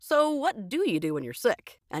So what do you do when you're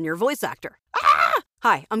sick and you're a voice actor? Ah!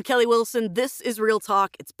 Hi, I'm Kelly Wilson. This is Real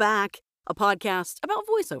Talk. It's back. A podcast about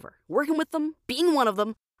voiceover, working with them, being one of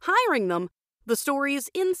them, hiring them, the stories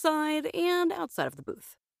inside and outside of the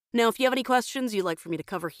booth. Now, if you have any questions you'd like for me to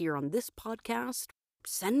cover here on this podcast,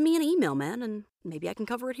 send me an email, man, and maybe I can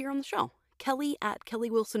cover it here on the show.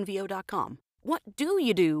 Kelly@kellywilsonvo.com. What do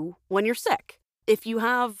you do when you're sick? If you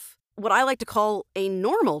have what I like to call a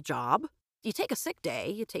normal job, you take a sick day,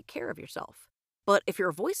 you take care of yourself. But if you're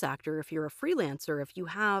a voice actor, if you're a freelancer, if you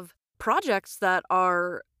have projects that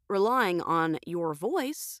are relying on your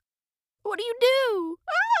voice, what do you do?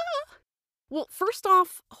 Ah! Well, first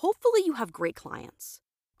off, hopefully you have great clients.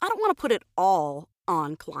 I don't want to put it all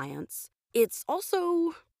on clients. It's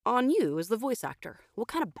also on you as the voice actor. What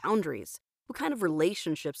kind of boundaries, what kind of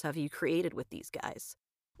relationships have you created with these guys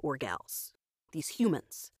or gals, these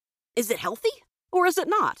humans? Is it healthy or is it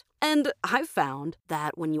not? And I've found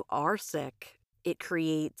that when you are sick, it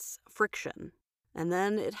creates friction. And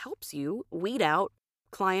then it helps you weed out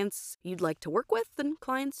clients you'd like to work with and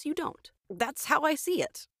clients you don't. That's how I see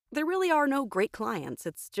it. There really are no great clients.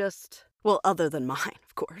 It's just, well, other than mine,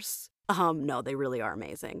 of course. No, they really are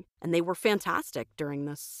amazing. And they were fantastic during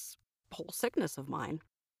this whole sickness of mine.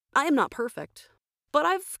 I am not perfect, but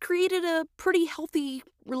I've created a pretty healthy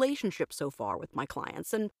relationship so far with my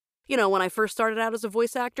clients. And, when I first started out as a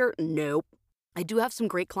voice actor, nope. I do have some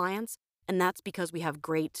great clients, and that's because we have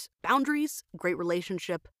great boundaries, great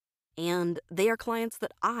relationship, and they are clients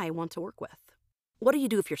that I want to work with. What do you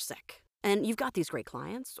do if you're sick? And you've got these great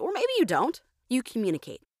clients, or maybe you don't. You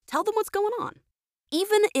communicate. Tell them what's going on.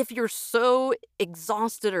 Even if you're so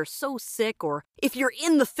exhausted or so sick, or if you're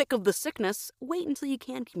in the thick of the sickness, wait until you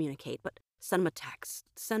can communicate. But send them a text,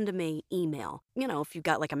 send them an email. If you've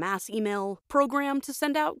got like a mass email program to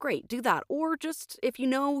send out, great, do that. Or just if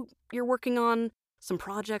you're working on some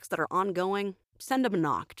projects that are ongoing, send them a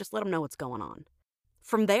knock. Just let them know what's going on.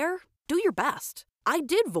 From there, do your best. I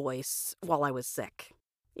did voice while I was sick.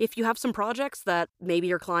 If you have some projects that maybe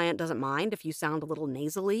your client doesn't mind if you sound a little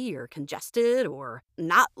nasally or congested or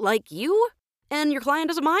not like you, and your client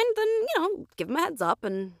doesn't mind, then, give them a heads up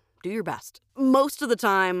and do your best. Most of the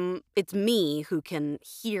time, it's me who can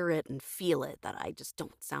hear it and feel it that I just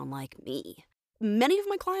don't sound like me. Many of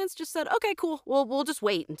my clients just said, okay, cool, well, we'll just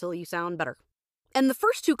wait until you sound better. And the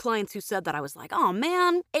first two clients who said that, I was like, oh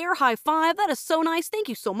man, air high five, that is so nice, thank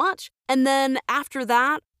you so much. And then after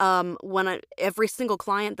that, every single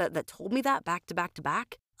client that told me that back to back to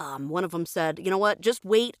back, one of them said, you know what, just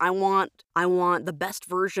wait, I want the best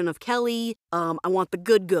version of Kelly, I want the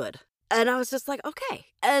good. And I was just like, okay.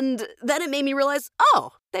 And then it made me realize,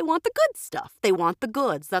 oh, they want the good stuff. They want the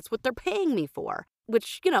goods. That's what they're paying me for,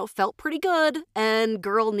 which, felt pretty good. And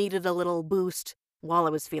girl needed a little boost while I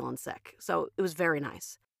was feeling sick. So it was very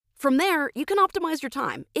nice. From there, you can optimize your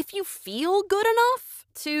time. If you feel good enough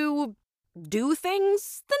to do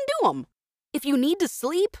things, then do them. If you need to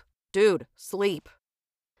sleep, dude, sleep.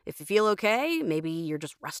 If you feel okay, maybe you're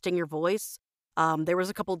just resting your voice. There was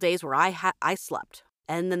a couple days where I slept.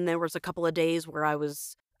 And then there was a couple of days where I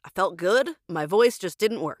felt good. My voice just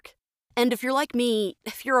didn't work. And if you're like me,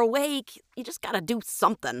 if you're awake, you just gotta do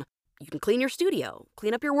something. You can clean your studio,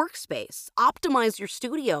 clean up your workspace, optimize your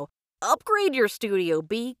studio, upgrade your studio,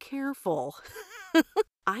 be careful.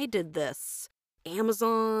 I did this.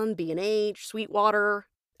 Amazon, B&H, Sweetwater.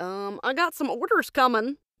 I got some orders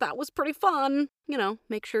coming. That was pretty fun.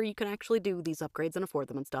 Make sure you can actually do these upgrades and afford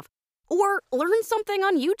them and stuff. Or learn something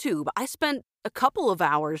on YouTube. I spent a couple of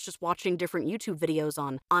hours just watching different YouTube videos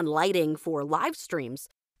on lighting for live streams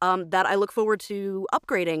that I look forward to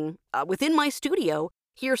upgrading within my studio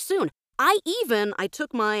here soon. I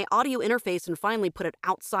took my audio interface and finally put it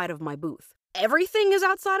outside of my booth. Everything is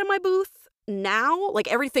outside of my booth now,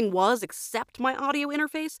 like everything was except my audio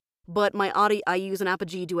interface, but I use an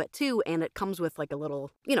Apogee Duet 2 and it comes with like a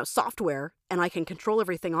little, software and I can control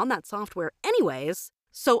everything on that software anyways.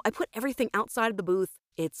 So I put everything outside of the booth.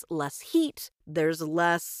 It's less heat, there's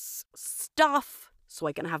less stuff, so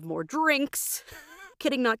I can have more drinks.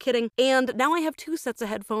 Kidding, not kidding. And now I have 2 sets of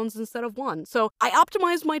headphones instead of 1. So I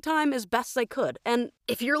optimized my time as best I could. And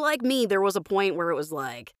if you're like me, there was a point where it was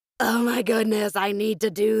like, oh my goodness, I need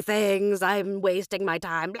to do things. I'm wasting my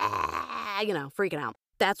time. Blah, freaking out.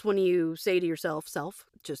 That's when you say to yourself,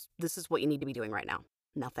 just this is what you need to be doing right now.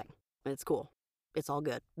 Nothing. It's cool. It's all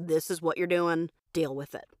good. This is what you're doing. Deal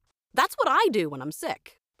with it. That's what I do when I'm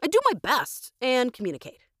sick. I do my best and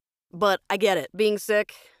communicate. But I get it. Being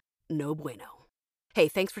sick, no bueno. Hey,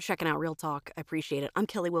 thanks for checking out Real Talk. I appreciate it. I'm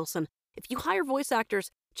Kelly Wilson. If you hire voice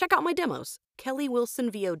actors, check out my demos.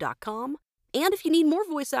 KellyWilsonVO.com. And if you need more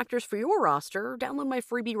voice actors for your roster, download my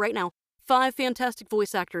freebie right now. 5 fantastic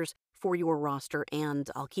voice actors for your roster, and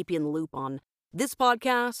I'll keep you in the loop on this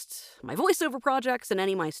podcast, my voiceover projects, and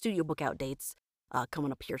any of my studio book out dates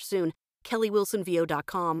coming up here soon.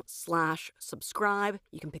 kellywilsonvo.com/subscribe.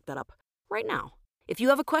 You can pick that up right now. If you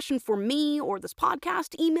have a question for me or this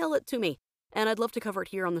podcast, email it to me, and I'd love to cover it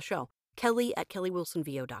here on the show.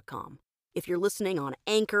 kelly@kellywilsonvo.com. If you're listening on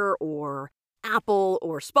Anchor or Apple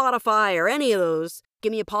or Spotify or any of those,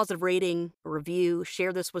 give me a positive rating, a review,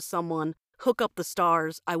 share this with someone, hook up the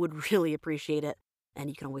stars. I would really appreciate it. And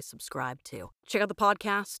you can always subscribe too. Check out the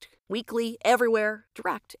podcast weekly, everywhere,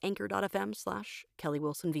 direct,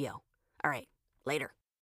 anchor.fm/KellyWilsonVO. All right, later.